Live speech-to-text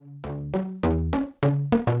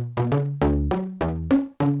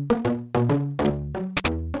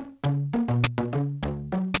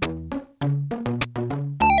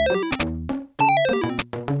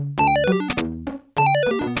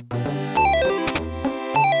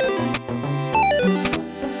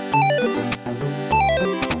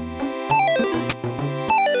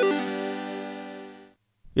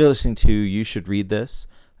You're listening to You Should Read This,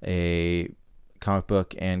 a comic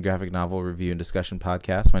book and graphic novel review and discussion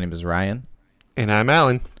podcast. My name is Ryan. And I'm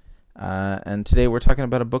Alan. And today we're talking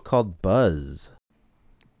about a book called Buzz.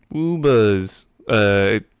 Ooh, Buzz.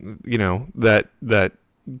 You know, that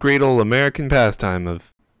great old American pastime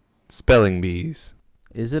of spelling bees.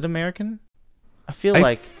 Is it American? I feel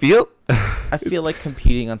like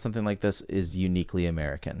competing on something like this is uniquely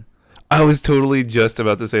American. I was totally just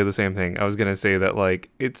about to say the same thing. I was going to say that, like,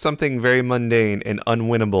 it's something very mundane and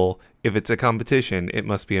unwinnable. If it's a competition, it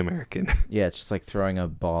must be American. Yeah, it's just like throwing a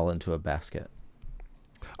ball into a basket.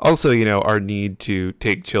 Also, you know, our need to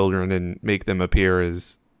take children and make them appear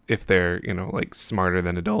as if they're, you know, like, smarter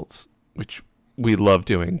than adults, which we love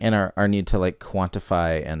doing. And our need to, like,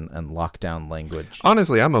 quantify and lock down language.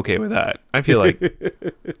 Honestly, I'm okay with that. I feel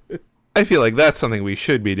like that's something we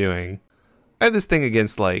should be doing. I have this thing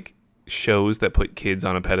against, like, shows that put kids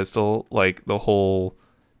on a pedestal, like the whole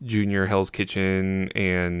Junior Hell's Kitchen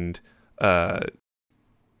and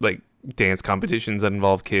like dance competitions that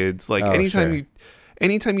involve kids. Like anytime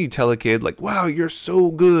you tell a kid like, wow, you're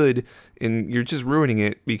so good, and you're just ruining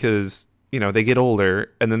it because, you know, they get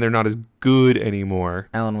older and then they're not as good anymore.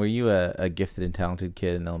 Alan, were you a gifted and talented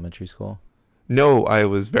kid in elementary school? No, I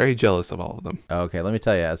was very jealous of all of them. Okay, let me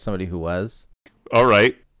tell you, as somebody who was. All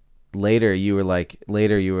right. Later you were like,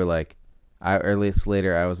 I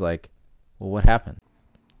was like, well, what happened?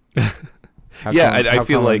 I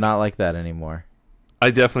feel like I'm not like that anymore.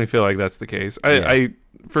 I definitely feel like that's the case. I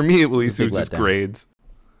for me at least, it was just grades.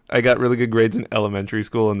 I got really good grades in elementary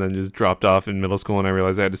school and then just dropped off in middle school, and I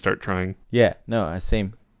realized I had to start trying. Yeah, no,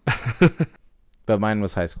 same. But mine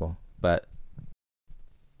was high school. But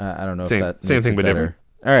I don't know if that same thing, but better. different.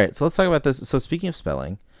 All right, so let's talk about this. So speaking of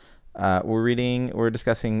spelling, we're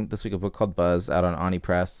discussing this week a book called Buzz out on Oni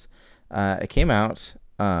Press. It came out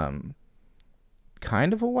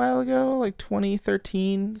kind of a while ago, like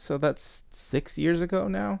 2013. So that's 6 years ago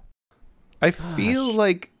now. I feel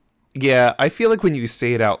like when you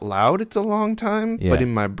say it out loud, it's a long time. Yeah. But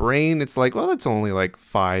in my brain, it's like, well, it's only like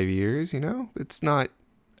 5 years, you know? It's not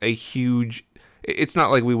it's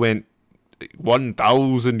not like we went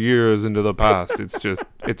 1,000 years into the past.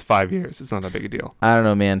 It's 5 years. It's not that big a deal. I don't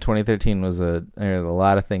know, man. 2013 there was a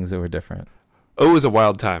lot of things that were different. Oh, it was a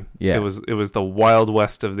wild time. Yeah. It was the Wild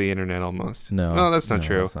West of the internet almost. No, that's not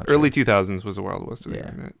true. That's not Early true. 2000s was the Wild West of the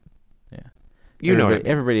internet. Yeah.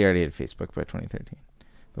 Everybody already had Facebook by 2013.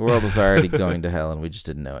 The world was already going to hell, and we just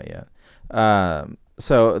didn't know it yet.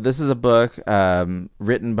 So this is a book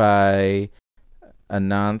written by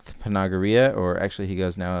Ananth Panagaria, or actually he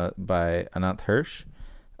goes now by Ananth Hirsch,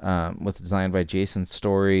 with design by Jason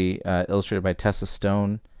Story, illustrated by Tessa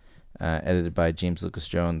Stone, edited by James Lucas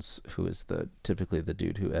Jones, who is typically the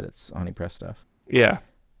dude who edits Oni Press stuff. Yeah.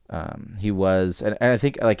 He was, and I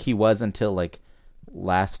think like he was until like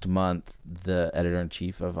last month, the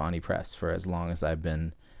editor-in-chief of Oni Press for as long as I've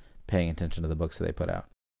been paying attention to the books that they put out.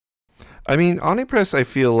 I mean, Oni Press, I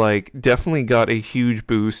feel like definitely got a huge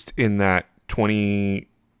boost in that late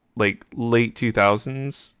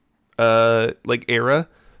 2000s era,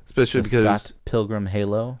 especially because Scott Pilgrim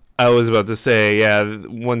Halo. I was about to say, yeah,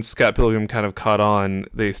 once Scott Pilgrim kind of caught on,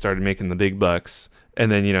 they started making the big bucks, and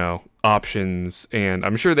then, you know, Options, and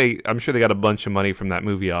I'm sure they got a bunch of money from that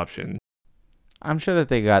movie Option. I'm sure that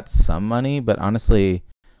they got some money, but honestly,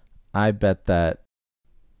 I bet that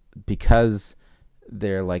because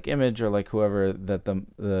they're like Image or like whoever, that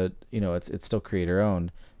the you know, it's still creator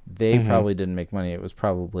owned, they probably didn't make money. It was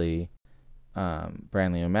probably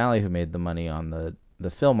Brandley O'Malley who made the money on the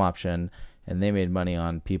film Option, and they made money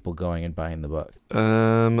on people going and buying the book.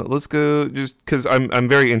 Let's go, just because I'm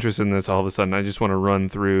very interested in this all of a sudden. I just want to run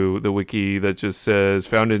through the wiki that just says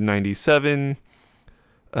founded in 97.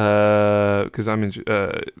 Because founded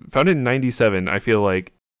in 97. I feel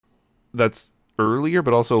like that's earlier,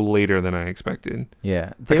 but also later than I expected.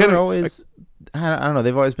 Yeah, I don't know.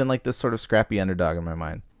 They've always been like this sort of scrappy underdog in my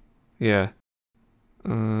mind. Yeah.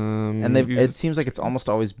 And it seems like it's almost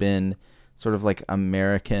always been sort of like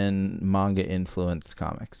American manga influenced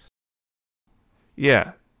comics.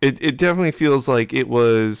 Yeah, it definitely feels like it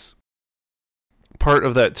was part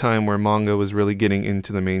of that time where manga was really getting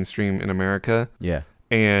into the mainstream in America. Yeah.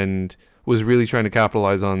 And was really trying to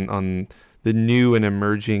capitalize on the new and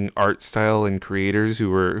emerging art style and creators who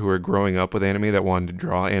were growing up with anime that wanted to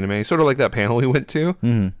draw anime, sort of like that panel we went to.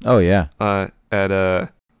 Mm-hmm. Oh yeah.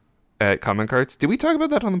 At Comic Arts. Did we talk about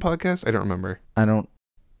that on the podcast? I don't remember. I don't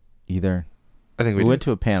either. I think we went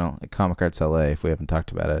to a panel at Comic Arts LA, if we haven't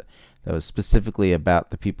talked about it, that was specifically about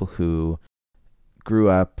the people who grew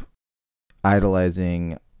up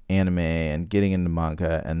idolizing anime and getting into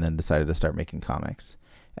manga and then decided to start making comics.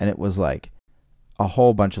 and it was like a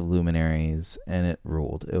whole bunch of luminaries, and it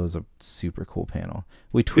ruled. It was a super cool panel.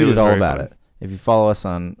 We tweeted all about it. If you follow us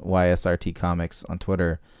on YSRT Comics on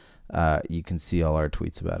Twitter, you can see all our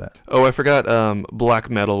tweets about it. Oh, I forgot. Black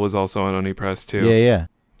Metal was also on Oni Press too. Yeah.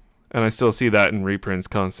 And I still see that in reprints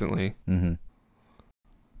constantly. Mm-hmm.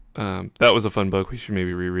 That was a fun book. We should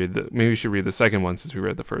maybe reread maybe we should read the second one since we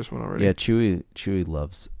read the first one already. Yeah, Chewy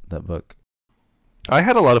loves that book. I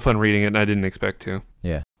had a lot of fun reading it, and I didn't expect to.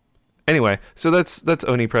 Yeah. Anyway, so that's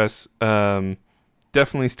Oni Press.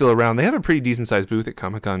 Definitely still around. They have a pretty decent sized booth at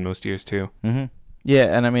Comic-Con most years too. Mm-hmm.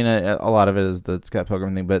 Yeah, and I mean a lot of it is the Scott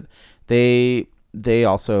Pilgrim thing, but they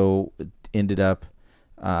also ended up,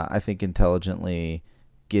 I think, intelligently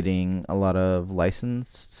getting a lot of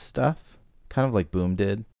licensed stuff, kind of like Boom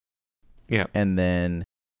did. Yeah, and then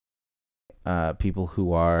people who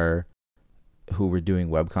were doing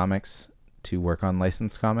webcomics to work on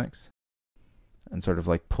licensed comics, and sort of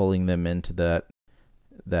like pulling them into that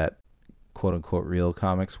quote unquote real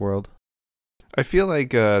comics world. I feel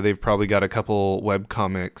like they've probably got a couple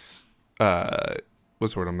webcomics.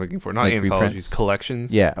 What's the word I'm looking for? Not like anthologies, reprints.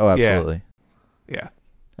 Collections. Yeah. Oh, absolutely. Yeah.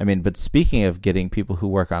 I mean, but speaking of getting people who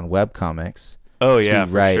work on webcomics, to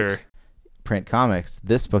write for sure. Print comics,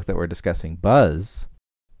 this book that we're discussing, Buzz.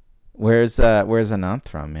 Where's Ananth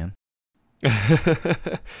from, man?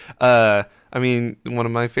 I mean, one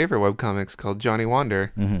of my favorite webcomics called Johnny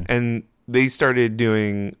Wander, mm-hmm. and they started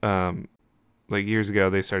doing like years ago.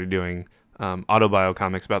 They started doing autobio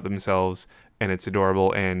comics about themselves, and it's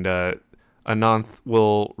adorable. And Ananth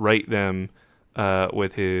will write them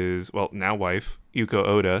with his now wife Yuko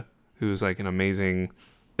Oda, who's like an amazing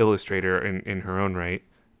illustrator in her own right,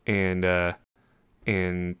 and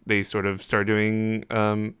they sort of started doing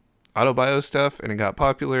autobio stuff, and it got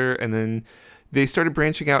popular, and then they started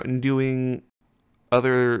branching out and doing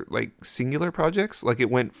other like singular projects. Like it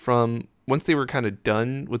went from, once they were kind of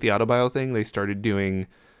done with the autobio thing, they started doing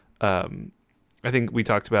I think we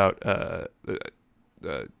talked about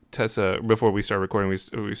Tessa before we started recording.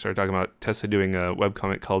 We started talking about Tessa doing a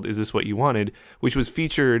webcomic called Is This What You Wanted, which was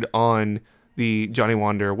featured on the Johnny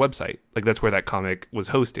Wander website. Like that's where that comic was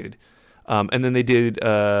hosted. And then they did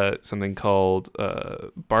something called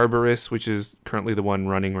Barbarous, which is currently the one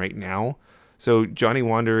running right now. So Johnny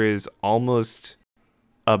Wander is almost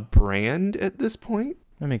a brand at this point.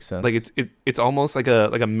 That makes sense. Like it's almost like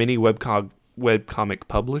a mini webcomic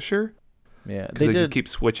publisher. Yeah, they just keep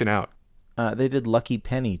switching out. They did Lucky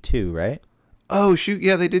Penny too, right? Oh shoot,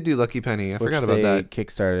 yeah, they did do Lucky Penny. I forgot about that.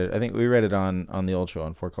 Kickstarted. I think we read it on the old show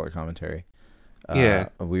on 4-Color Commentary. Yeah,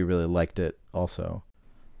 we really liked it. Also,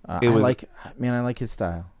 I like his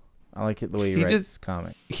style. I like it the way he writes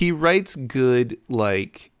comic. He writes good,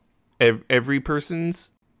 like every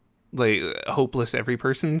person's, like hopeless every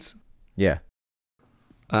person's. Yeah.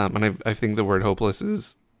 And I think the word hopeless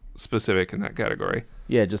is specific in that category.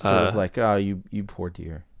 Yeah, just sort of like, oh, you poor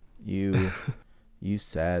dear. You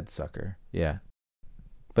sad sucker. Yeah.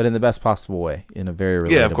 But in the best possible way, in a very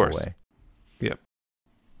relatable way. Yep.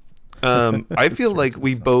 I feel like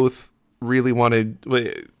we both really wanted to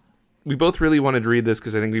read this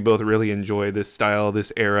because I think we both really enjoy this style,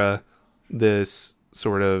 this era, this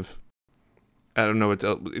sort of, I don't know what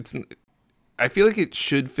it's. I feel like it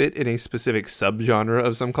should fit in a specific subgenre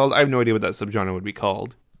of some called. I have no idea what that subgenre would be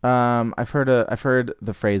called. I've heard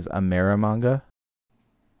the phrase Amera manga.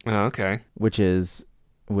 Oh, okay. Which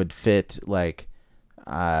would fit like,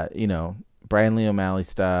 Brian Lee O'Malley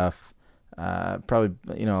stuff, probably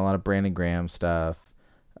a lot of Brandon Graham stuff,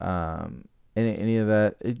 any of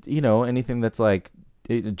that, anything that's like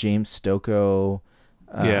James Stokoe,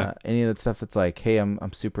 any of that stuff that's like, hey,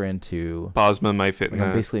 I'm super into. Bosma might fit. Like,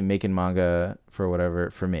 I'm basically making manga for whatever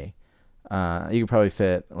for me. You could probably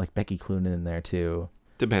fit like Becky Cloonan in there too,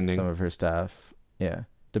 depending some of her stuff. Yeah.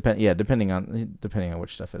 Depending on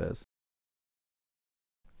which stuff it is.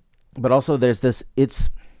 But also there's this,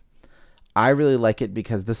 I really like it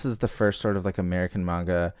because this is the first sort of like American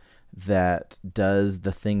manga that does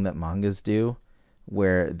the thing that mangas do,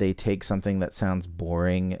 where they take something that sounds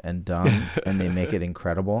boring and dumb and they make it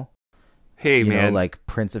incredible. Hey, man. Like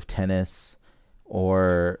Prince of Tennis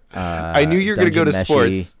or I knew you were going to go to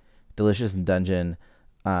sports. Delicious and Dungeon.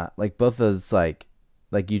 Like both those, like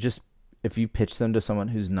you just, if you pitch them to someone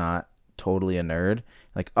who's not totally a nerd,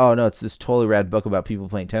 like, oh no, it's this totally rad book about people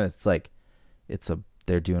playing tennis. It's like,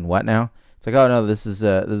 they're doing what now? It's like, oh no, this is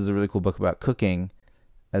a really cool book about cooking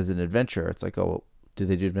as an adventure. It's like, oh, well, do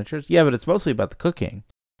they do adventures? Yeah, but it's mostly about the cooking.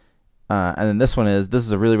 And then this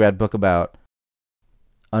is a really rad book about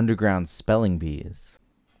underground spelling bees.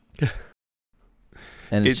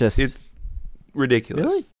 And it's ridiculous.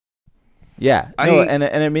 Really? Yeah. No, and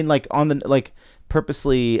I mean like on the like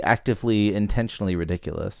purposely, actively, intentionally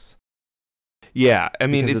ridiculous. Yeah, I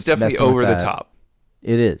mean it's definitely over the top.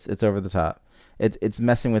 It is. It's over the top. It's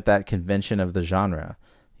messing with that convention of the genre,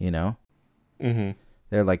 you know? Mm-hmm.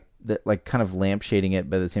 They're like kind of lampshading it,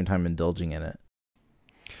 but at the same time indulging in it.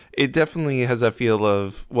 It definitely has that feel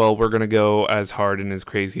of, well, we're going to go as hard and as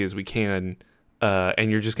crazy as we can, and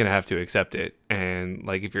you're just going to have to accept it. And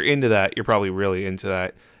like if you're into that, you're probably really into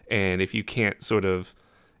that. And if you can't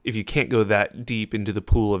go that deep into the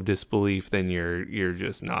pool of disbelief, then you're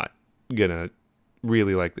just not going to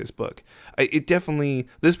really like this book.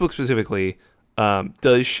 This book specifically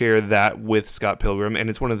does share that with Scott Pilgrim, and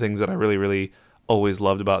it's one of the things that I really, really always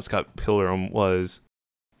loved about Scott Pilgrim was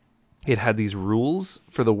it had these rules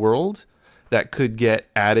for the world that could get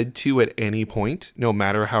added to at any point, no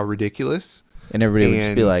matter how ridiculous. And everybody would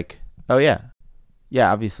just be like, "Oh yeah,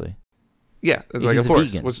 yeah, obviously." Yeah, it's like, of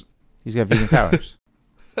course. He's got vegan powers.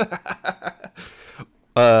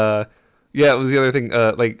 Yeah, it was the other thing.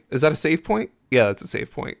 Like, is that a save point? Yeah, that's a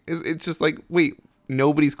save point. It's just like, wait,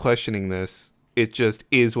 nobody's questioning this. It just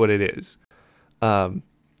is what it is. And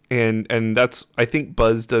that's, I think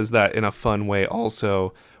Buzz does that in a fun way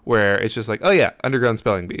also, where it's just like, oh yeah, underground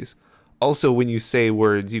spelling bees. Also, when you say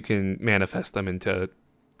words, you can manifest them into,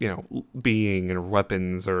 being and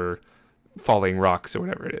weapons or falling rocks or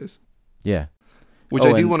whatever it is. Yeah. Which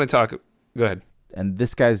I do want to talk. Go ahead. And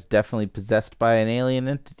this guy's definitely possessed by an alien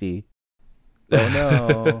entity. Oh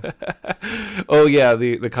no. Oh yeah,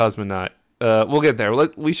 the cosmonaut. We'll get there.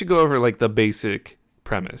 We should go over like the basic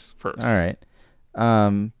premise first. All right.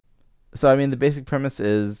 So I mean, the basic premise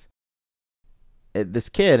is this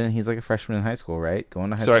kid, and he's like a freshman in high school, right? Going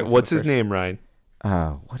to high school. Sorry, what's his name, Ryan?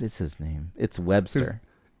 What is his name? It's Webster.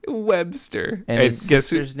 Webster. And his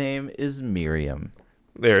sister's name is Miriam.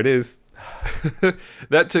 There it is.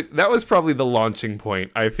 That was probably the launching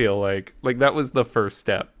point. I feel like that was the first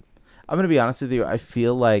step. I'm gonna be honest with you. I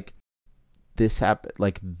feel like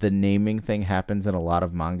like the naming thing happens in a lot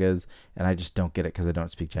of mangas, and I just don't get it because I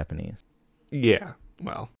don't speak Japanese. Yeah,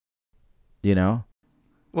 well,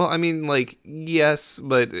 Well, I mean, like, yes,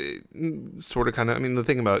 but sort of, kind of. I mean, the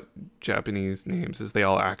thing about Japanese names is they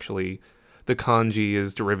all actually, the kanji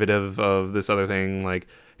is derivative of this other thing. Like,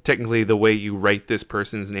 technically, the way you write this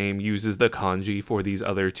person's name uses the kanji for these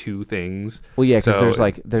other two things. Well, yeah, because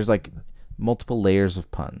there's like multiple layers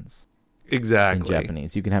of puns. Exactly. In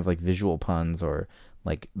Japanese, you can have like visual puns or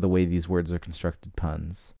like the way these words are constructed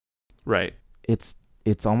puns. Right. It's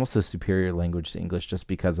almost a superior language to English just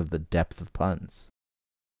because of the depth of puns.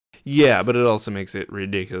 Yeah, but it also makes it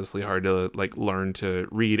ridiculously hard to like learn to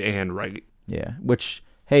read and write. Yeah, which,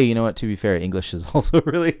 hey, you know what? To be fair, English is also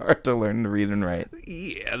really hard to learn to read and write.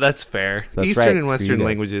 Yeah, that's fair. So that's Eastern right. and Western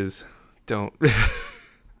languages don't.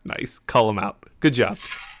 Nice. Call them out. Good job.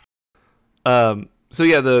 So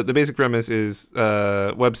yeah, the basic premise is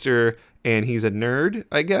Webster, and he's a nerd,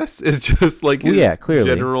 I guess. Is just like his clearly.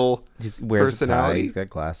 General he wears personality. A tie, he's got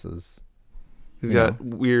glasses. He's got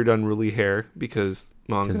weird, unruly hair because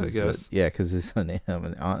manga, I guess. Because his name.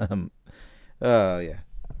 Oh yeah.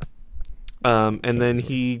 And then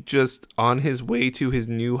he just on his way to his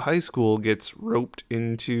new high school gets roped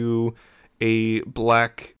into a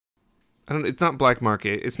black. It's not black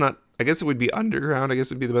market. It's not. I guess it would be underground. I guess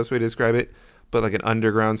would be the best way to describe it. But like an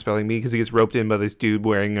underground spelling bee because he gets roped in by this dude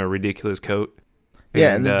wearing a ridiculous coat.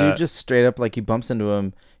 Yeah, and the dude just straight up, like, he bumps into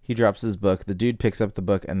him. He drops his book. The dude picks up the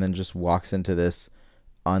book and then just walks into this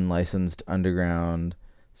unlicensed underground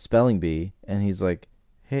spelling bee. And he's like,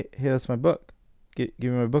 hey, that's my book. Give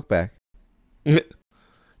me my book back. He's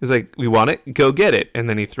like, we want it? Go get it. And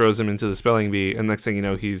then he throws him into the spelling bee. And next thing you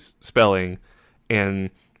know, he's spelling.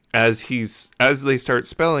 And as they start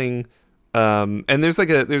spelling... and there's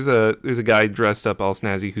a guy dressed up all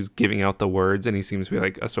snazzy who's giving out the words, and he seems to be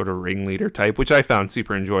like a sort of ringleader type, which I found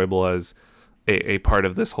super enjoyable as a part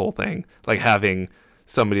of this whole thing. Like having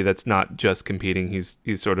somebody that's not just competing, he's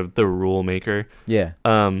sort of the rule maker. Yeah.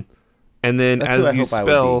 And then that's as you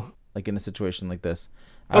spell, like in a situation like this,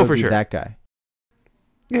 I would for be sure, that guy.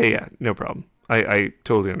 Yeah, no problem. I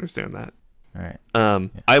totally understand that. All right.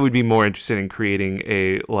 I would be more interested in creating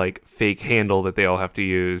a like fake handle that they all have to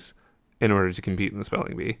use in order to compete in the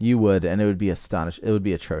spelling bee. You would, and it would be astonishing. It would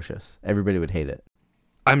be atrocious. Everybody would hate it.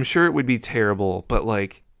 I'm sure it would be terrible, but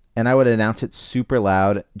like... And I would announce it super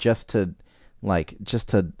loud just to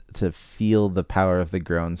feel the power of the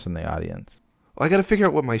groans from the audience. Well, I got to figure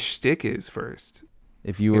out what my shtick is first.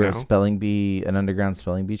 If you were an underground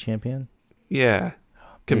spelling bee champion? Yeah.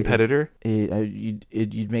 Competitor?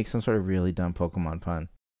 You'd make some sort of really dumb Pokemon pun.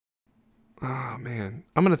 Oh, man.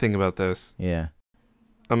 I'm going to think about this. Yeah.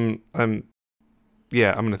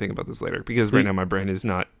 Yeah, I'm gonna think about this later because right now my brain is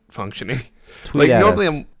not functioning. Tweet at normally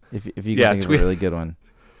us if you can think of a really good one,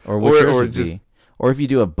 or what yours would be, or if you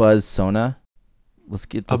do a Buzz Sona, let's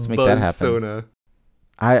make that happen. Sona.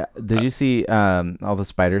 Did you see all the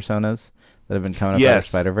Spider Sonas that have been coming up out of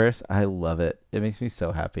Spider-Verse? I love it. It makes me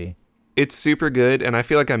so happy. It's super good, and I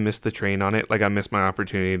feel like I missed the train on it. Like I missed my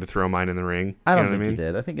opportunity to throw mine in the ring. I don't think you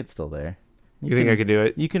did. I think it's still there. You think I could do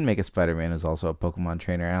it? You can make a Spider-Man who's also a Pokemon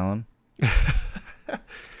trainer, Alan.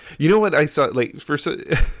 You know what I saw? Like for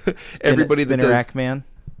everybody that does Man.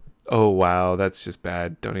 Oh wow, that's just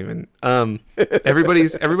bad. Don't even.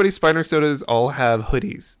 Everybody's Spider Sodas all have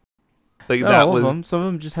hoodies. Like that all was. Of them. Some of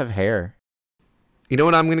them just have hair. You know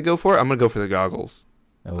what I'm gonna go for? I'm gonna go for the goggles.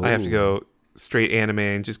 I have to go straight anime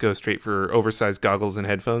and just go straight for oversized goggles and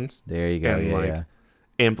headphones. There you go. And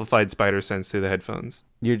amplified spider sense through the headphones.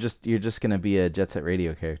 You're just gonna be a Jet Set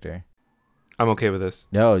Radio character. I'm okay with this.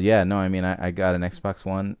 No, yeah, no. I mean, I got an Xbox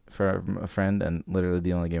One from a friend, and literally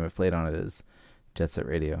the only game I've played on it is Jet Set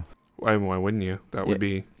Radio. Why wouldn't you? That would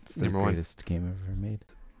be number one. It's the greatest game ever made.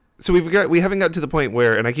 So we haven't got to the point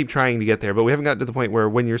where, and I keep trying to get there, but we haven't got to the point where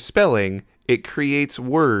when you're spelling, it creates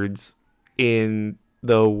words in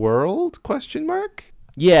the world ?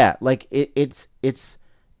 Yeah, like it's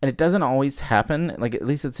and it doesn't always happen. Like at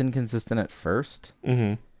least it's inconsistent at first.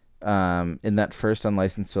 Mm-hmm. In that first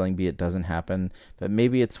unlicensed spelling bee, it doesn't happen. But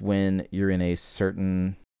maybe it's when you're in a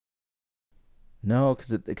certain. No,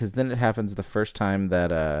 because then it happens the first time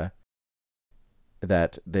that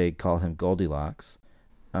they call him Goldilocks.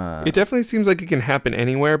 It definitely seems like it can happen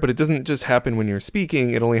anywhere, but it doesn't just happen when you're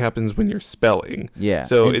speaking. It only happens when you're spelling. Yeah.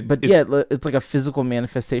 So it's like a physical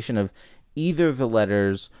manifestation of either the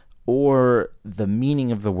letters or the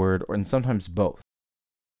meaning of the word, and sometimes both.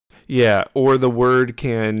 Yeah, or the word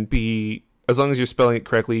can be, as long as you're spelling it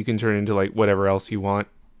correctly, you can turn it into like whatever else you want.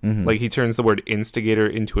 Mm-hmm. Like he turns the word instigator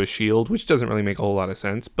into a shield, which doesn't really make a whole lot of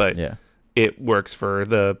sense, but it works for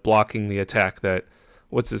the blocking the attack that,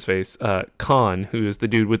 what's his face? Khan, who is the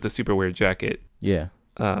dude with the super weird jacket. Yeah.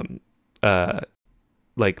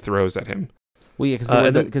 Like throws at him. Well, yeah,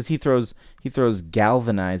 because he throws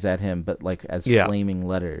galvanize at him, but like as flaming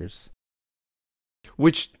letters.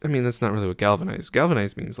 Which, I mean, that's not really what galvanize.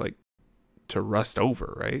 Galvanize means like to rust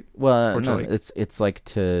over, right? Well, no, it's like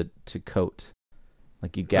to coat.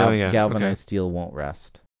 Like you galvanize steel won't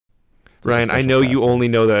rust. Ryan, I know you only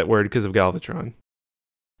know that word because of Galvatron.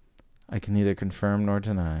 I can neither confirm nor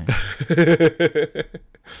deny.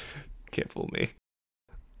 Can't fool me.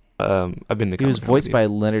 I've been to. He was voiced by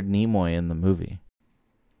Leonard Nimoy in the movie.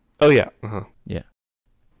 Oh yeah. Uh-huh. Yeah.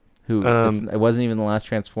 Who? It wasn't even the last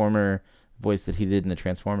Transformer voice that he did in a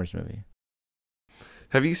Transformers movie.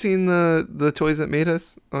 Have you seen the Toys That Made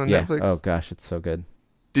Us on Netflix? Oh gosh, it's so good.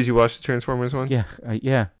 Did you watch the Transformers one? Yeah,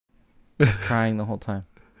 I was crying the whole time.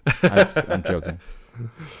 I'm joking.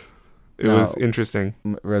 It was interesting.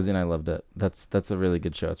 Rosie and I loved it. That's a really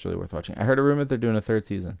good show. It's really worth watching. I heard a rumor they're doing a third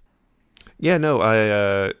season. Yeah, no,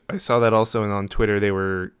 I saw that also, and on Twitter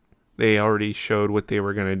they already showed what they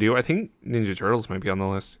were gonna do. I think Ninja Turtles might be on the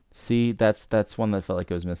list. See, that's one that felt like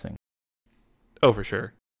it was missing. Oh, for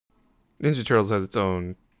sure. Ninja Turtles has its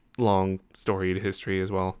own long storied history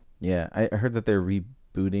as well. Yeah, I heard that they're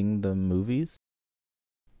rebooting the movies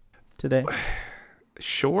today.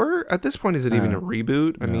 Sure. At this point, is it even a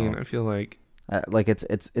reboot? No. I mean, I feel like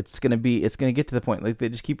it's gonna get to the point, like they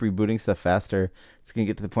just keep rebooting stuff faster. It's gonna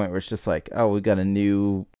get to the point where it's just like, oh, we got a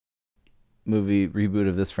new movie reboot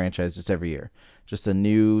of this franchise just every year, just a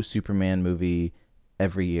new Superman movie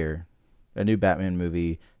every year, a new Batman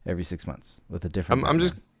movie every 6 months with a different. I'm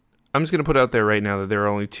just gonna put out there right now that there are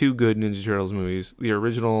only two good Ninja Turtles movies: the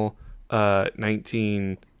original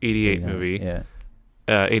 1988 movie,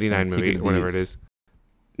 89 movie, whatever it is.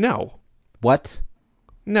 No. What?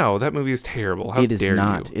 No, that movie is terrible. How dare you? It is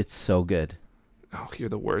not. It's so good. Oh, you're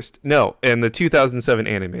the worst. No, and the 2007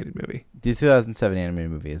 animated movie. The 2007 animated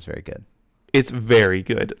movie is very good. It's very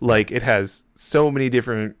good. Like, it has so many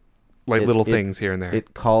different little things here and there.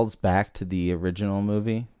 It calls back to the original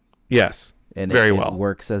movie. Yes. And very it well.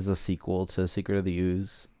 Works as a sequel to Secret of the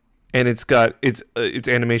Ooze. And it's got its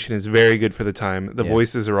animation is very good for the time. The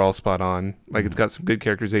voices are all spot on. Like, it's got some good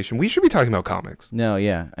characterization. We should be talking about comics. No,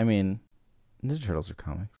 yeah. I mean, Ninja Turtles are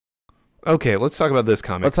comics. Okay, let's talk about this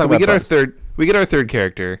comic. So we get our third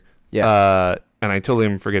character. Yeah. And I totally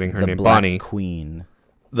am forgetting her name. Bonnie. Queen.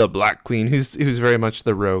 The Black Queen, who's very much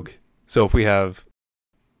the rogue. So if we have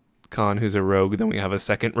Khan, who's a rogue, then we have a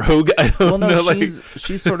second rogue. I don't know.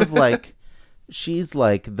 She's sort of like she's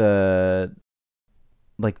like the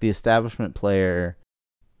establishment player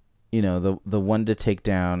the one to take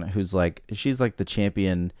down, who's like, she's like the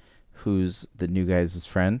champion, who's the new guy's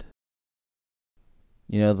friend.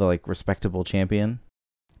 The like respectable champion.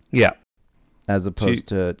 Yeah. As opposed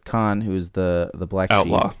to Khan, who's the black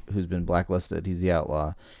outlaw sheep, who's been blacklisted. He's the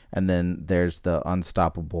outlaw. And then there's the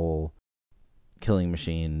unstoppable killing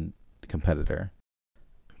machine competitor.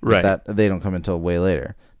 Right. That they don't come until way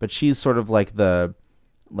later. But she's sort of like the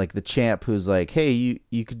champ who's like, hey,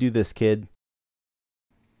 you could do this, kid.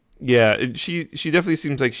 Yeah, she definitely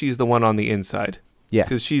seems like she's the one on the inside. Yeah.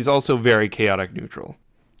 Because she's also very chaotic neutral.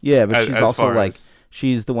 Yeah, but she's also like,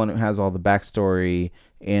 she's the one who has all the backstory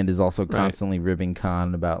and is also constantly ribbing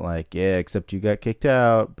Khan about like, yeah, except you got kicked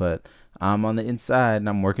out, but I'm on the inside and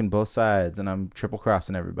I'm working both sides and I'm triple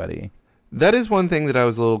crossing everybody. That is one thing that I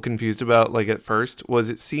was a little confused about, like at first, was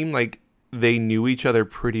it seemed like they knew each other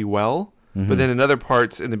pretty well, but then in other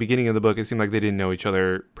parts in the beginning of the book, it seemed like they didn't know each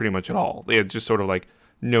other pretty much at all. They had just sort of like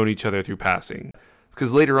known each other through passing.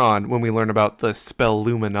 Because later on, when we learn about the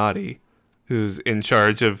Spelluminati, who's in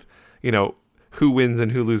charge of, who wins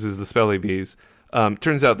and who loses the Spelly Bees,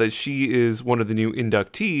 turns out that she is one of the new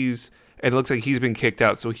inductees, and it looks like he's been kicked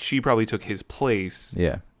out, so she probably took his place.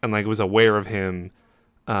 Yeah. And like was aware of him.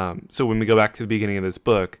 So when we go back to the beginning of this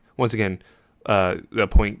book, once again, the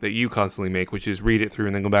point that you constantly make, which is read it through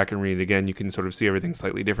and then go back and read it again, you can sort of see everything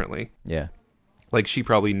slightly differently. Yeah. Like she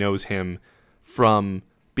probably knows him from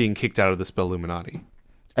being kicked out of the Spelluminati.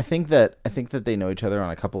 I think that they know each other on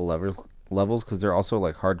a couple of levels because they're also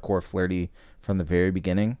like hardcore flirty from the very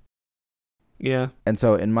beginning. Yeah. And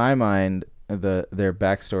so in my mind, their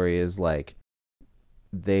backstory is like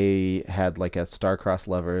they had like a star-crossed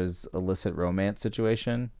lovers illicit romance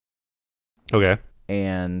situation. Okay.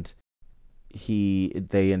 And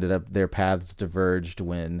they ended up, their paths diverged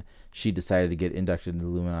when she decided to get inducted into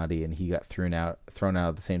the Illuminati and he got thrown out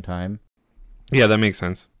at the same time. Yeah, that makes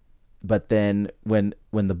sense. But then when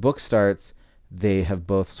the book starts, they have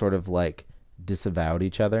both sort of like disavowed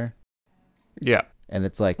each other. Yeah. And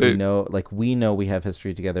it's like, we know we have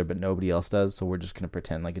history together, but nobody else does. So we're just going to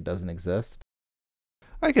pretend like it doesn't exist.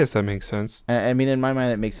 I guess that makes sense. I mean, in my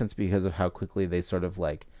mind, it makes sense because of how quickly they sort of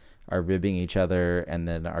like are ribbing each other and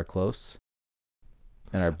then are close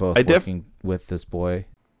and are both working with this boy.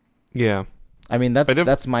 Yeah. I mean,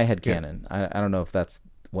 that's my headcanon. Yeah. I don't know if that's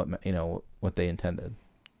what they intended.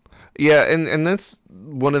 Yeah, and that's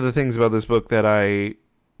one of the things about this book that I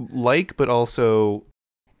like, but also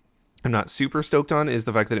I'm not super stoked on, is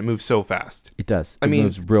the fact that it moves so fast. It does. It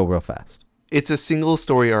moves real fast. It's a single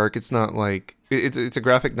story arc. It's not like it's a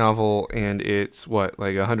graphic novel, and it's like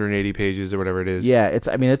 180 pages or whatever it is. Yeah,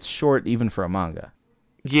 it's short even for a manga.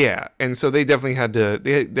 Yeah, and so they definitely had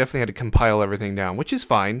to compile everything down, which is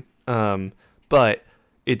fine. But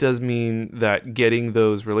it does mean that getting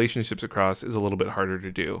those relationships across is a little bit harder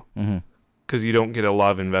to do because you don't get a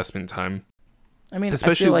lot of investment time. I mean,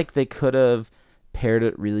 I feel like they could have pared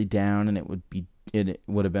it really down, and it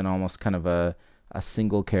would have been almost kind of a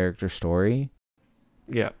single character story.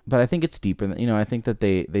 Yeah, but I think it's deeper than, I think that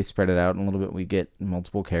they spread it out a little bit. We get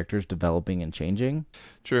multiple characters developing and changing.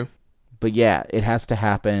 True. But yeah, it has to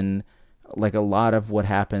happen. Like a lot of what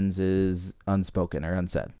happens is unspoken or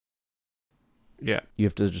unsaid. Yeah. You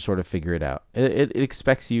have to just sort of figure it out. It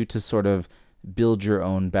expects you to sort of build your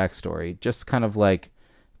own backstory. Just kind of like,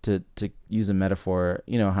 to use a metaphor,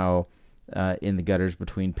 how in the gutters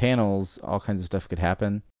between panels, all kinds of stuff could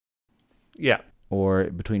happen. Yeah. Or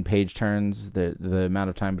between page turns, the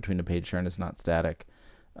amount of time between a page turn is not static.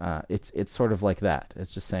 It's sort of like that.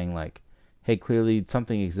 It's just saying like, hey, clearly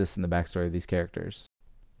something exists in the backstory of these characters.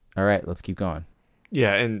 All right, let's keep going.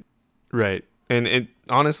 Yeah, and right. And it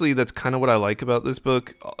honestly, that's kind of what I like about this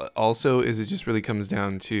book also, is it just really comes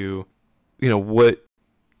down to, what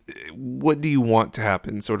do you want to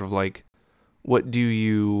happen? Sort of like, what do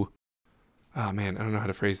you, oh man, I don't know how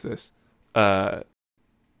to phrase this.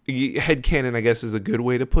 Headcanon, I guess, is a good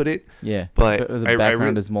way to put it. Yeah, but the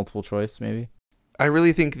background is multiple choice, maybe. I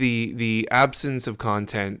really think the absence of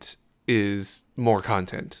content is more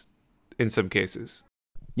content in some cases.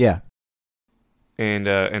 Yeah. And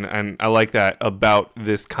I like that about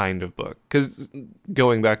this kind of book, because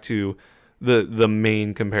going back to the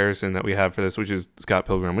main comparison that we have for this, which is Scott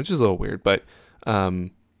Pilgrim, which is a little weird, but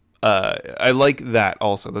I like that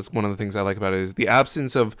also. That's one of the things I like about it, is the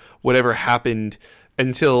absence of whatever happened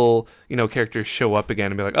until characters show up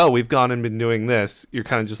again and be like, oh, we've gone and been doing this. You're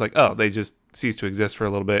kind of just like, oh, they just ceased to exist for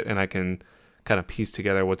a little bit, and I can kind of piece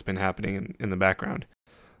together what's been happening in the background.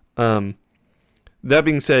 That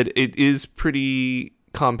being said, it is pretty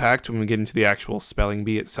compact when we get into the actual spelling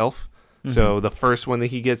bee itself. Mm-hmm. So the first one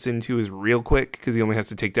that he gets into is real quick because he only has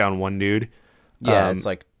to take down one dude. Yeah, it's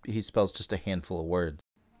like he spells just a handful of words.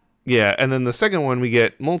 Yeah, and then the second one we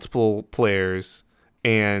get multiple players,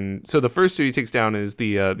 and so the first dude he takes down is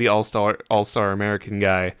the all-star American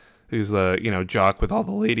guy who's the jock with all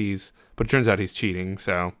the ladies, but it turns out he's cheating,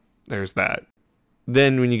 so there's that.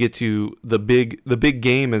 Then when you get to the big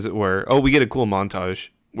game, as it were, we get a cool montage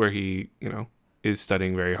where he is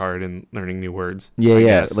studying very hard and learning new words. Yeah,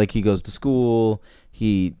 guess. Like he goes to school,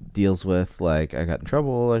 he deals with like, I got in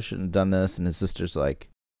trouble, I shouldn't have done this, and his sister's like,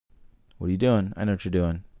 what are you doing? I know what you're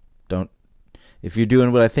doing. If you're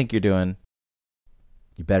doing what I think you're doing,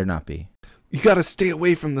 you better not be. You gotta stay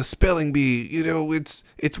away from the spelling bee.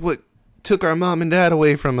 It's what took our mom and dad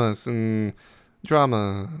away from us, and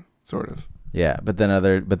drama, sort of. Yeah, but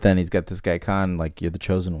then he's got this guy Khan, like, you're the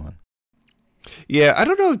chosen one. Yeah, I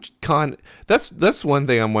don't know if Khan. That's one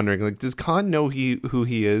thing I'm wondering. Like, does Khan know who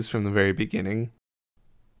he is from the very beginning?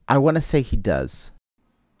 I want to say he does.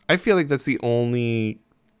 I feel like that's the only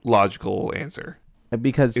logical answer.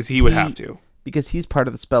 Because he would have to. Because he's part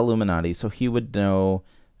of the Spell Illuminati, so he would know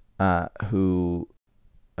who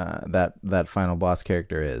that final boss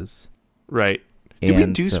character is. Right. Did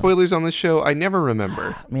we do spoilers on this show? I never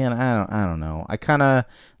remember. Man, I don't know. I'm kind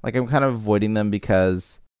of avoiding them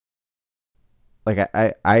because like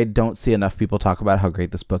I don't see enough people talk about how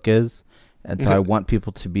great this book is, and so I want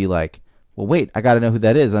people to be like, well, wait, I got to know who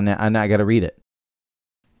that is, and I got to read it.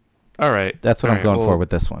 All right. That's what I'm going for with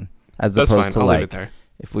this one. As opposed to I'll like, leave it there.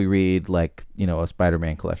 If we read like, a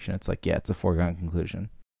Spider-Man collection, it's like, yeah, it's a foregone conclusion.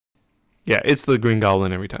 Yeah, it's the Green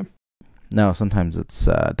Goblin every time. No, sometimes it's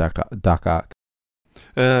Doc Ock.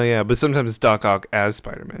 Yeah, but sometimes it's Doc Ock as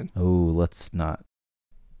Spider-Man. Oh, let's not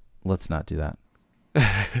do that.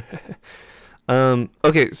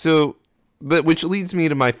 Okay, so which leads me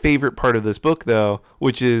to my favorite part of this book, though,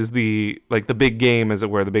 which is the big game, as it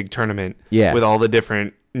were, the big tournament. Yeah. With all the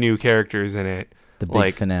different new characters in it. The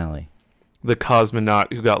big finale. The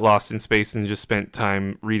cosmonaut who got lost in space and just spent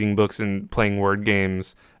time reading books and playing word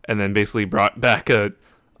games, and then basically brought back a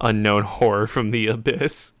unknown horror from the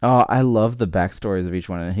abyss. Oh, I love the backstories of each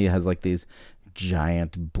one, and he has like these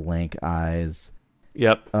giant blank eyes.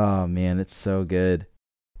 Yep. Oh man, it's so good.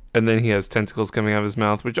 And then he has tentacles coming out of his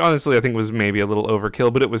mouth, which honestly I think was maybe a little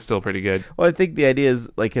overkill, but it was still pretty good. Well, I think the idea is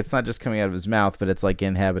like it's not just coming out of his mouth, but it's like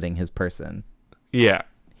inhabiting his person. Yeah.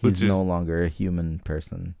 He's no longer a human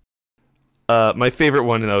person. My favorite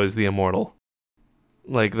one though is the Immortal.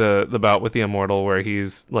 Like the bout with the Immortal where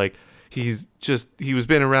he's like he was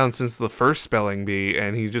been around since the first spelling bee,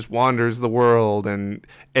 and he just wanders the world, and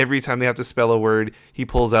every time they have to spell a word, he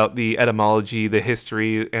pulls out the etymology, the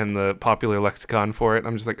history, and the popular lexicon for it.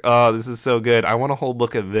 I'm just like, oh, this is so good. I want a whole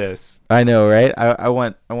book of this. I know, right? I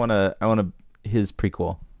want his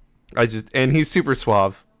prequel. And he's super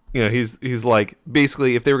suave. He's like,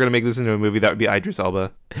 basically, if they were going to make this into a movie, that would be Idris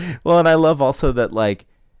Elba. Well, and I love also that like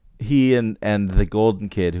he and the Golden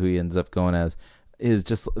Kid, who he ends up going as,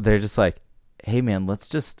 they're just like, hey man, let's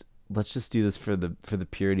just do this for the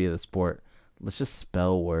purity of the sport. Let's just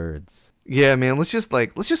spell words. Yeah, man, let's just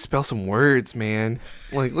spell some words, man.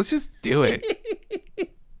 Like, let's just do it.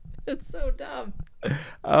 It's so dumb. Oh,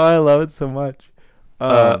 I love it so much.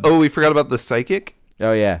 We forgot about the psychic.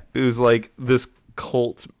 Oh yeah, it was like this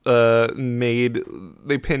cult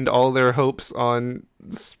they pinned all their hopes on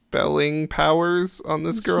spelling powers on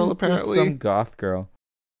this girl. She's apparently some goth girl.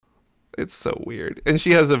 It's so weird, and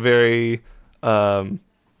she has a very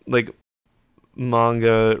like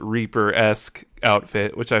manga Reaper-esque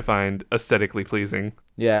outfit, which I find aesthetically pleasing.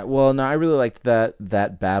 Yeah, well, no, I really liked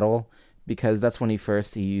that battle, because that's when he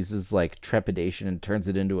uses like trepidation and turns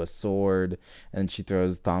it into a sword, and she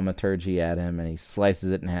throws thaumaturgy at him and he slices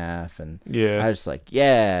it in half, and yeah, I was just like,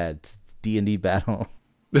 yeah, it's D&D battle.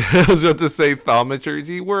 I was about to say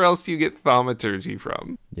thaumaturgy. Where else do you get thaumaturgy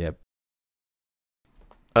from? Yep.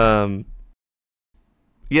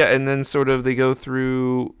 Yeah, and then sort of they go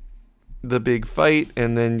through the big fight,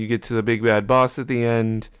 and then you get to the big bad boss at the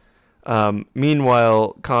end.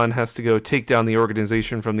 Meanwhile, Khan has to go take down the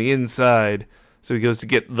organization from the inside, so he goes to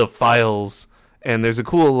get the files, and there's a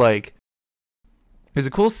cool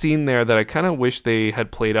scene there that I kind of wish they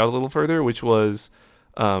had played out a little further, which was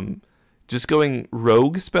just going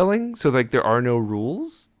rogue spelling, so like there are no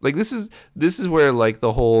rules. Like this is where like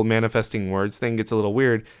the whole manifesting words thing gets a little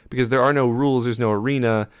weird, because there are no rules, there's no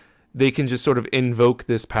arena. They can just sort of invoke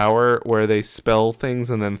this power where they spell things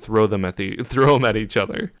and then throw them at each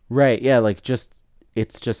other. Right, yeah, like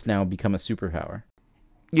it's just now become a superpower.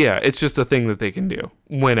 Yeah, it's just a thing that they can do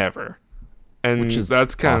whenever. And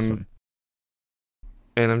that's kind awesome. of,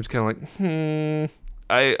 and I'm just kind of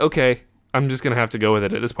like, I'm just going to have to go with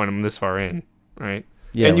it at this point. I'm this far in, right?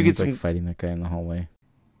 Yeah, and you get like fighting that guy in the hallway.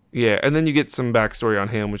 Yeah, and then you get some backstory on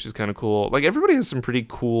him, which is kind of cool. Like, everybody has some pretty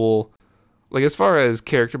cool, like, as far as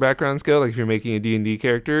character backgrounds go, like, if you're making a D&D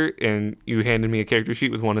character and you handed me a character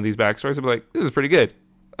sheet with one of these backstories, I'd be like, this is pretty good.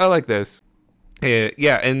 I like this.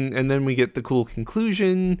 Yeah, and then we get the cool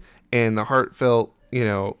conclusion and the heartfelt,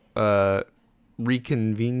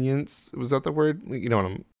 reconvenience. Was that the word? You know what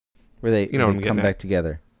I'm... Where they come back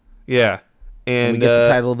together. Yeah. And we get the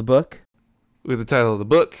title of the book. With the title of the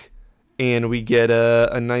book. And we get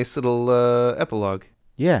a nice little epilogue.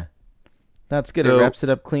 Yeah. That's good. So, it wraps it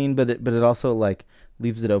up clean, but it also, like,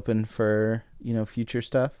 leaves it open for, future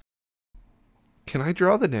stuff. Can I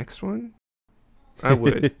draw the next one? I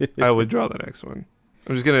would. I would draw the next one.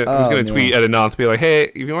 I'm just gonna tweet at Ananth, be like, hey,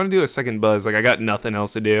 if you want to do a second Buzz, like, I got nothing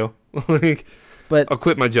else to do. Like, but I'll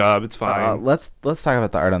quit my job. It's fine. Let's talk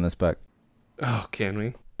about the art on this book. Oh, can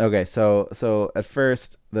we? Okay, so at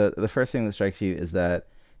first, the first thing that strikes you is that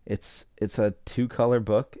it's a 2-color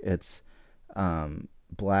book. It's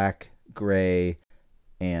black, gray,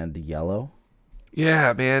 and yellow.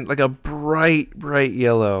 Yeah, man, like a bright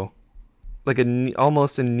yellow. Like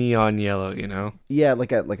almost a neon yellow, Yeah,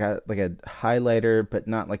 like a highlighter, but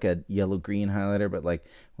not like a yellow green highlighter, but like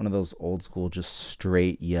one of those old school just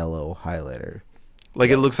straight yellow highlighter. Like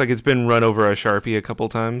it looks like it's been run over a Sharpie a couple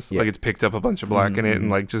times. Yeah. Like it's picked up a bunch of black in it and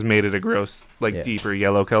like just made it a gross, deeper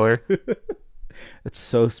yellow color. It's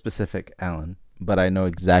so specific, Alan, but I know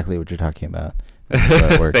exactly what you're talking about.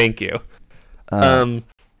 Thank you.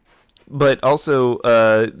 But also,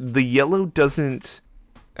 the yellow doesn't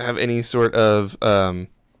have any sort of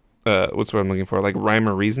what's what I'm looking for, like rhyme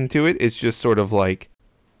or reason to it. It's just sort of like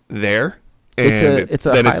there, and it's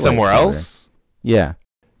somewhere color. else. Yeah,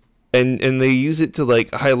 and they use it to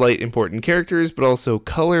like highlight important characters, but also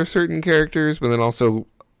color certain characters, but then also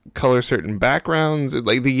color certain backgrounds.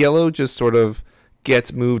 Like the yellow just sort of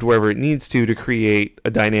gets moved wherever it needs to create a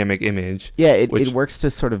dynamic image. Yeah, it works to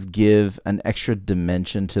sort of give an extra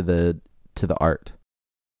dimension to the art.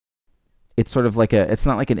 It's sort of like it's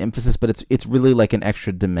not like an emphasis, but it's really like an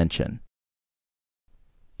extra dimension.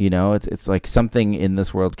 It's like something in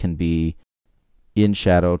this world can be in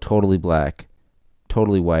shadow, totally black,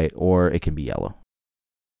 totally white, or it can be yellow.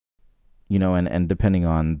 And depending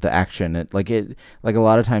on the action, a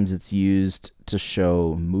lot of times it's used to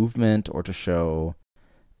show movement or to show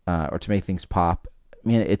or to make things pop. I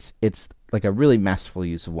mean, it's like a really masterful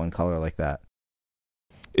use of one color like that.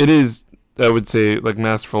 It is. I would say like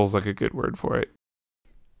masterful is like a good word for it.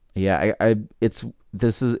 Yeah, it's one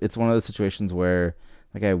of those situations where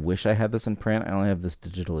like I wish I had this in print. I only have this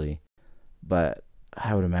digitally, but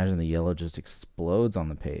I would imagine the yellow just explodes on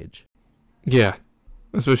the page. Yeah,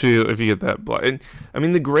 especially if you get that black. And, I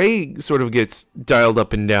mean, the gray sort of gets dialed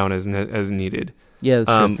up and down as needed. Yeah,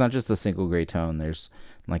 it's not just a single gray tone. There's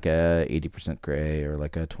like a 80% gray or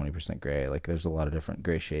like a 20% gray. Like there's a lot of different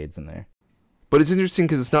gray shades in there. But it's interesting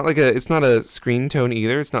because it's not a screen tone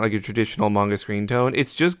either. It's not like a traditional manga screen tone.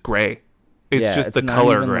 It's just gray. It's just the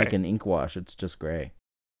color gray. It's not even like an ink wash. It's just gray.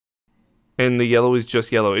 And the yellow is just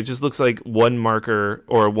yellow. It just looks like one marker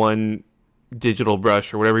or one digital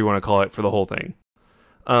brush or whatever you want to call it for the whole thing.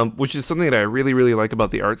 Which is something that I really, really like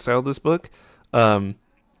about the art style of this book.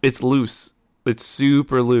 It's loose. It's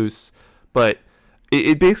super loose. But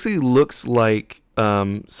it basically looks like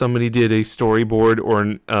somebody did a storyboard or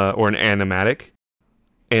an animatic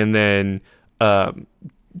and then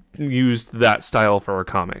used that style for a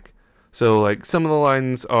comic. So like some of the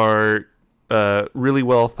lines are really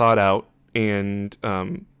well thought out and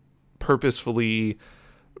purposefully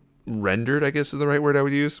rendered, I guess is the right word I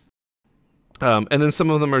would use. And then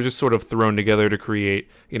some of them are just sort of thrown together to create,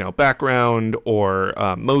 background or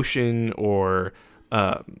motion or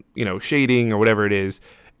shading or whatever it is.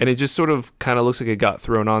 And it just sort of kind of looks like it got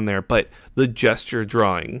thrown on there. But the gesture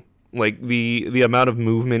drawing, like the amount of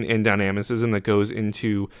movement and dynamicism that goes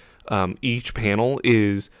into each panel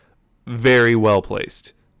is very well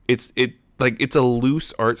placed. It's a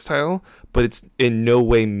loose art style, but it's in no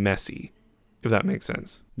way messy, if that makes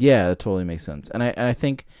sense. Yeah, that totally makes sense. And I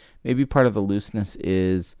think maybe part of the looseness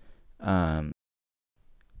is, that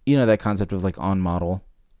concept of like on model,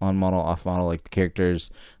 off model, like the characters,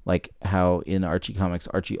 like how in Archie comics,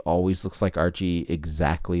 Archie always looks like Archie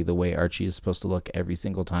exactly the way Archie is supposed to look every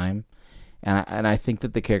single time. And I think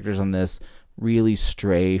that the characters on this really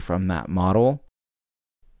stray from that model.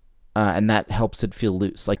 And that helps it feel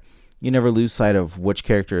loose. Like you never lose sight of which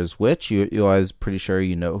character is which. You're always pretty sure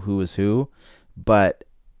who is who. But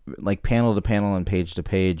like panel to panel and page to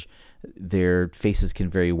page, their faces can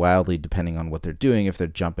vary wildly depending on what they're doing, if they're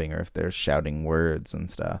jumping or if they're shouting words and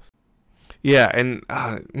stuff. Yeah, and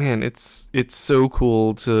man, it's so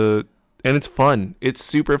cool to And it's fun. It's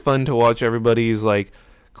super fun to watch everybody's like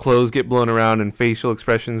clothes get blown around and facial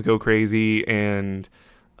expressions go crazy and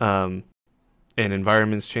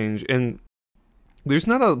environments change. And there's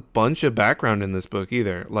not a bunch of background in this book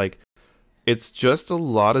either. Like, it's just a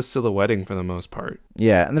lot of silhouetting for the most part.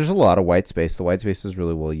 Yeah, and there's a lot of white space. The white space is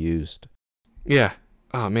really well used. Yeah.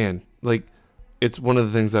 Oh, man. Like, it's one of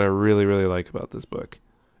the things that I really, really like about this book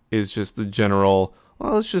is just the general,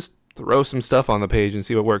 well, let's just throw some stuff on the page and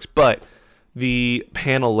see what works. But the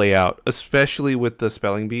panel layout, especially with the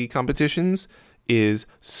spelling bee competitions, is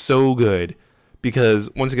so good because,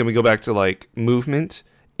 once again, we go back to, like, movement,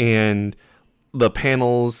 and the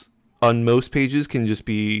panels on most pages can just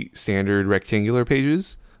be standard rectangular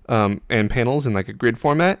pages and panels in, like, a grid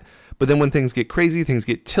format. But then when things get crazy, things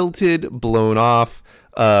get tilted, blown off,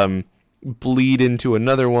 bleed into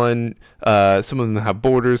another one. Some of them have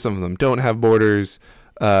borders, some of them don't have borders,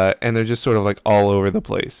 and they're just sort of like all over the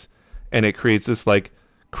place, and it creates this like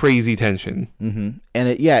crazy tension. Mm-hmm. And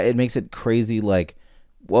it makes it crazy. Like,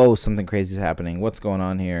 whoa, something crazy is happening. What's going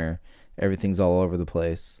on here? Everything's all over the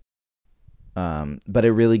place. But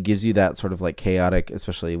it really gives you that sort of like chaotic,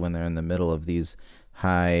 especially when they're in the middle of these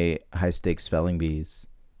high stakes spelling bees.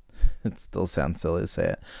 It still sounds silly to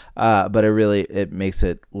say it, but it makes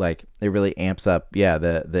it like it really amps up,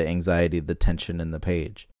 the anxiety, the tension in the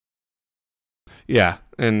page. Yeah,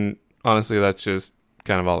 and honestly, that's just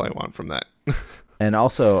kind of all I want from that. And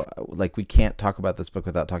also, like, we can't talk about this book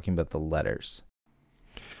without talking about the letters.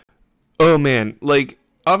 Oh man, like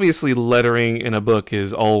obviously, lettering in a book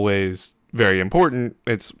is always very important.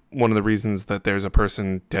 It's one of the reasons that there's a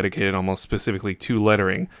person dedicated almost specifically to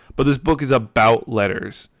lettering. But this book is about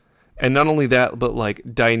letters. And not only that, but like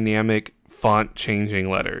dynamic font changing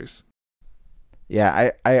letters.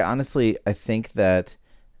 Yeah, I honestly, I think that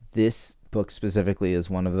this book specifically is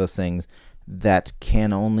one of those things that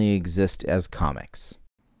can only exist as comics.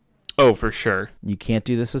 Oh, for sure. You can't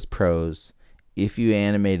do this as prose. If you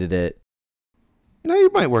animated it, no,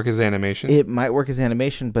 it might work as animation. It might work as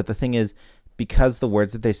animation, but the thing is, because the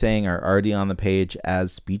words that they're saying are already on the page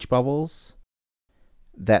as speech bubbles,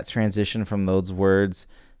 that transition from those words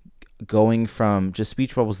going from just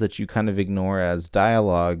speech bubbles that you kind of ignore as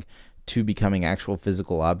dialogue to becoming actual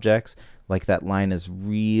physical objects, like that line is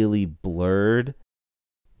really blurred,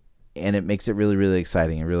 and it makes it really, really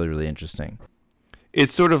exciting and really, really interesting. It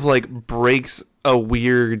sort of like breaks a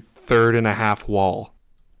weird 3.5 wall.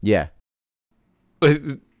 Yeah.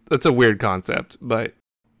 That's a weird concept, but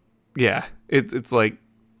yeah, it's like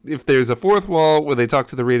if there's a fourth wall where they talk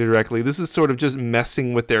to the reader directly, this is sort of just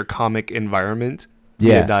messing with their comic environment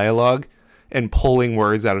via dialogue and pulling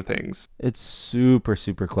words out of things. It's super,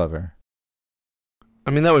 super clever.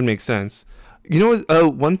 I mean, that would make sense. You know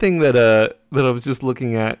what? One thing that I was just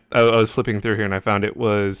looking at, I was flipping through here and I found it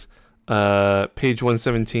was page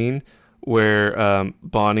 117 where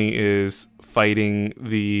Bonnie is fighting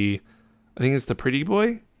I think it's the pretty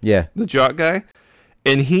boy? Yeah. The jock guy.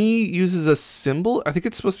 And he uses a symbol. I think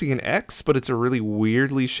it's supposed to be an X, but it's a really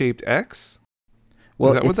weirdly shaped X.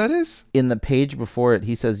 Well, is that what that is? In the page before it,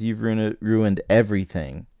 he says, "You've ruined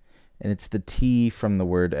everything." And it's the T from the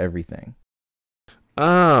word everything.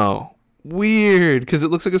 Oh, weird. Because it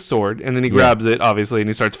looks like a sword. And then he grabs it, obviously, and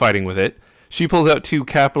he starts fighting with it. She pulls out 2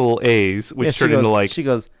 capital A's, which turn into like... She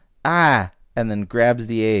goes, ah, and then grabs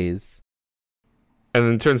the A's. And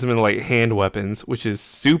then turns them into like hand weapons, which is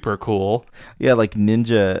super cool. Yeah, like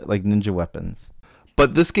ninja weapons.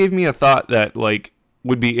 But this gave me a thought that like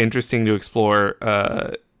would be interesting to explore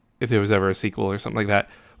if there was ever a sequel or something like that,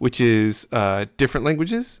 which is different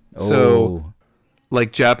languages. Oh. So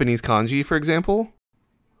like Japanese kanji, for example.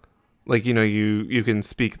 Like, you know, you can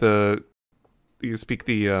speak the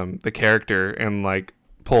character and like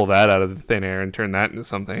pull that out of the thin air and turn that into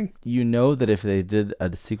something. You know that if they did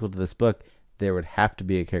a sequel to this book, there would have to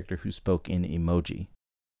be a character who spoke in emoji.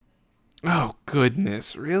 Oh,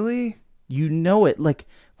 goodness. Really? You know it. Like,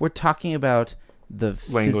 we're talking about the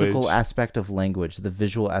language. Physical aspect of language, the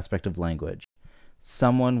visual aspect of language.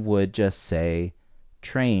 Someone would just say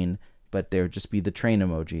train, but there would just be the train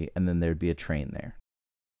emoji, and then there'd be a train there.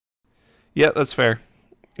 Yeah, that's fair.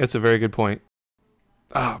 That's a very good point.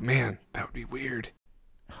 Oh, man. That would be weird.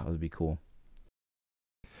 Oh, that would be cool.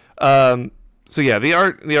 So yeah, the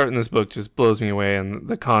art in this book just blows me away, and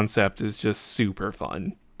the concept is just super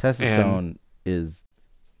fun. Tessa Stone is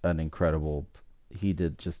an incredible. He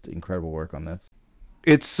did just incredible work on this.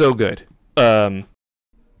 It's so good. And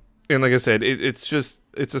like I said, it's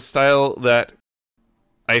a style that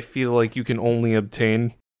I feel like you can only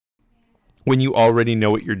obtain when you already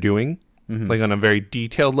know what you're doing, like on a very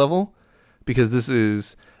detailed level, because this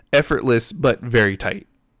is effortless but very tight.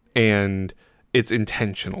 and it's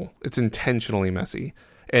intentional. It's intentionally messy,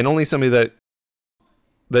 and only somebody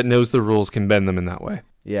that knows the rules can bend them in that way.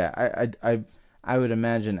 Yeah, I would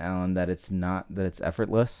imagine, Alan, that it's not that it's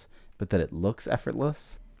effortless, but that it looks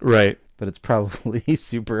effortless. Right. But it's probably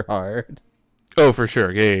super hard. Oh, for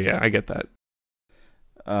sure. Yeah. I get that.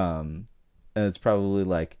 And it's probably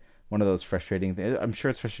like one of those frustrating things. I'm sure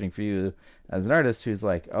it's frustrating for you as an artist who's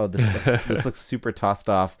like, oh, this looks super tossed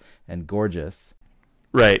off and gorgeous.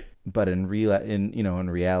 Right. But in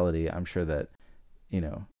reality, I'm sure that,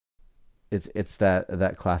 it's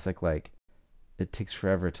that classic, like, it takes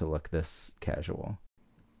forever to look this casual.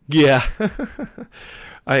 Yeah.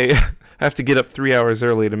 I have to get up 3 hours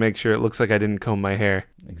early to make sure it looks like I didn't comb my hair.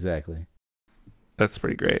 Exactly. That's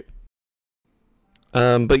pretty great.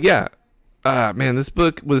 But yeah, man, this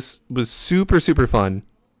book was super, super fun.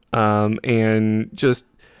 And just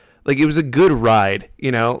like, it was a good ride,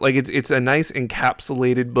 like it's a nice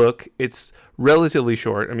encapsulated book. It's relatively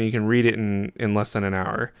short. I mean, you can read it in less than an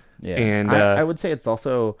hour. Yeah. And I would say it's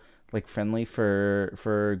also like friendly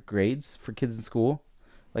for grades for kids in school.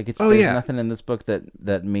 Like there's nothing in this book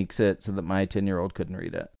that makes it so that my 10-year-old couldn't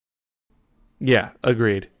read it. Yeah,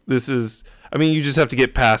 agreed. This is, I mean, you just have to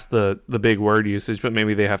get past the big word usage, but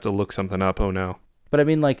maybe they have to look something up. Oh no. But I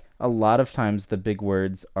mean, like, a lot of times the big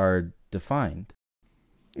words are defined.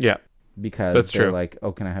 Yeah. Because that's they're true. Like,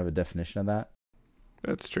 oh, can I have a definition of that?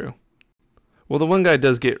 That's true. Well, the one guy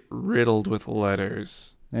does get riddled with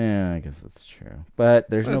letters. Yeah, I guess that's true. But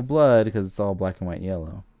there's no blood because it's all black and white and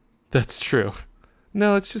yellow. That's true.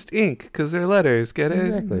 No, it's just ink because they're letters. Get it?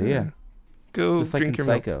 Exactly, yeah. Go just drink like your in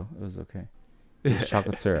milk. Psycho. It was okay. It was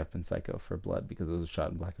chocolate syrup in Psycho for blood because it was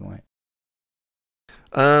shot in black and white.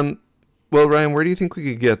 Well, Ryan, where do you think we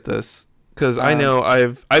could get this? Because I know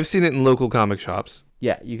I've seen it in local comic shops.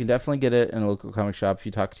 Yeah, you can definitely get it in a local comic shop. If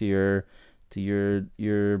you talk to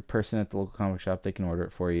your person at the local comic shop, they can order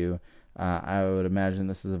it for you. I would imagine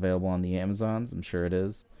this is available on the Amazons. I'm sure it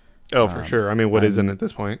is. Oh, for sure. I mean, what isn't at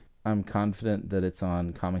this point? I'm confident that it's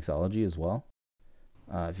on Comixology as well.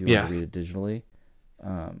 If you want to read it digitally.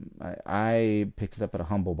 I picked it up at a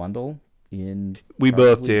Humble Bundle in we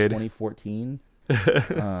both did 2014,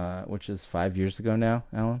 which is 5 years ago now,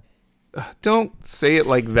 Alan. Don't say it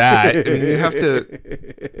like that. I mean,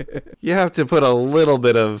 you have to put a little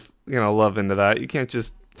bit of love into that. You can't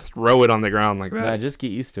just throw it on the ground like that. No, just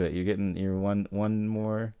get used to it. You're one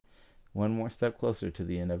more step closer to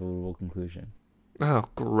the inevitable conclusion. Oh,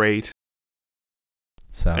 great.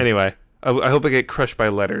 So anyway, I hope I get crushed by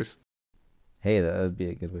letters. Hey, that would be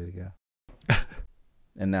a good way to go.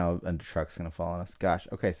 And now a truck's gonna fall on us. Gosh.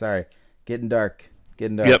 Okay, sorry. Getting dark.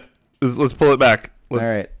 Yep. Let's pull it back. All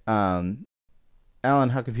right. Alan,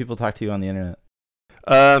 how can people talk to you on the internet?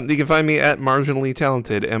 You can find me at Marginally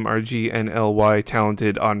Talented, MRGNLY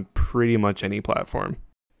Talented, on pretty much any platform.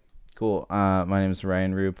 Cool. My name is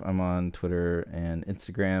Ryan Roop. I'm on Twitter and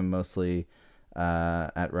Instagram, mostly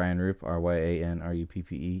at Ryan Roop,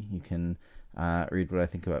 RyanRuppe. You can read what I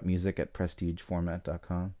think about music at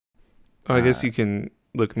prestigeformat.com. Oh, I guess you can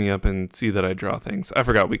look me up and see that I draw things. I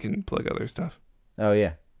forgot we can plug other stuff. Oh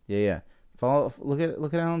yeah. Look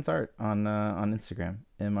at Alan's art on Instagram,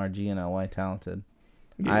 MRGNLY Talented.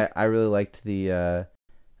 Yeah. I really liked the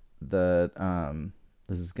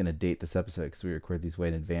this is gonna date this episode because we record these way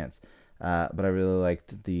in advance. But I really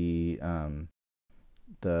liked the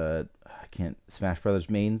Smash Brothers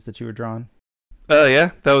mains that you were drawing. Oh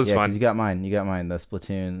yeah, that was fun. You got mine. The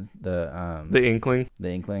Splatoon, the Inkling.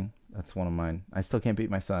 The Inkling. That's one of mine. I still can't beat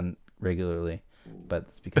my son regularly, but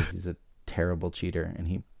it's because he's a terrible cheater and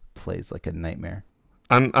he plays like a nightmare.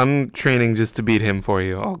 I'm training just to beat him for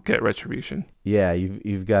you. I'll get retribution. Yeah,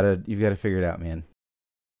 you've got to figure it out, man.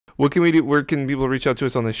 What can we do? Where can people reach out to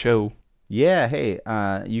us on the show? Yeah, hey,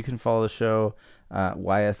 you can follow the show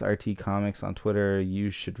YSRT Comics on Twitter. You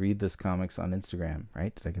Should Read This Comics on Instagram,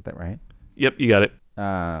 right? Did I get that right? Yep, you got it.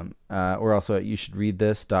 We're also at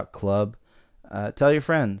youshouldreadthis.club. Tell your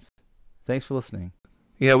friends. Thanks for listening.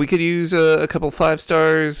 Yeah, we could use a couple 5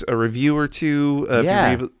 stars, a review or two.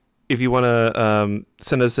 If you want to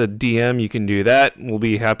send us a DM, you can do that. We'll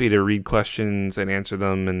be happy to read questions and answer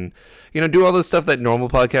them, and do all the stuff that normal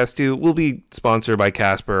podcasts do. We'll be sponsored by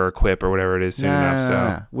Casper or Quip or whatever it is soon enough.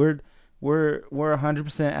 So we're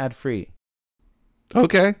 100% ad free.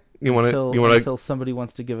 Okay, you want to until somebody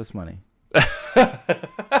wants to give us money. There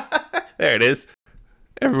it is.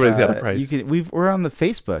 Everybody's got a price. We're on the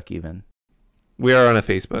Facebook even. We are on a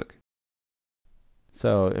Facebook.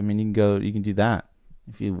 So, I mean, you can do that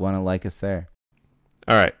if you want to like us there.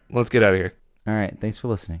 All right, let's get out of here. All right, thanks for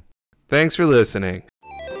listening. Thanks for listening.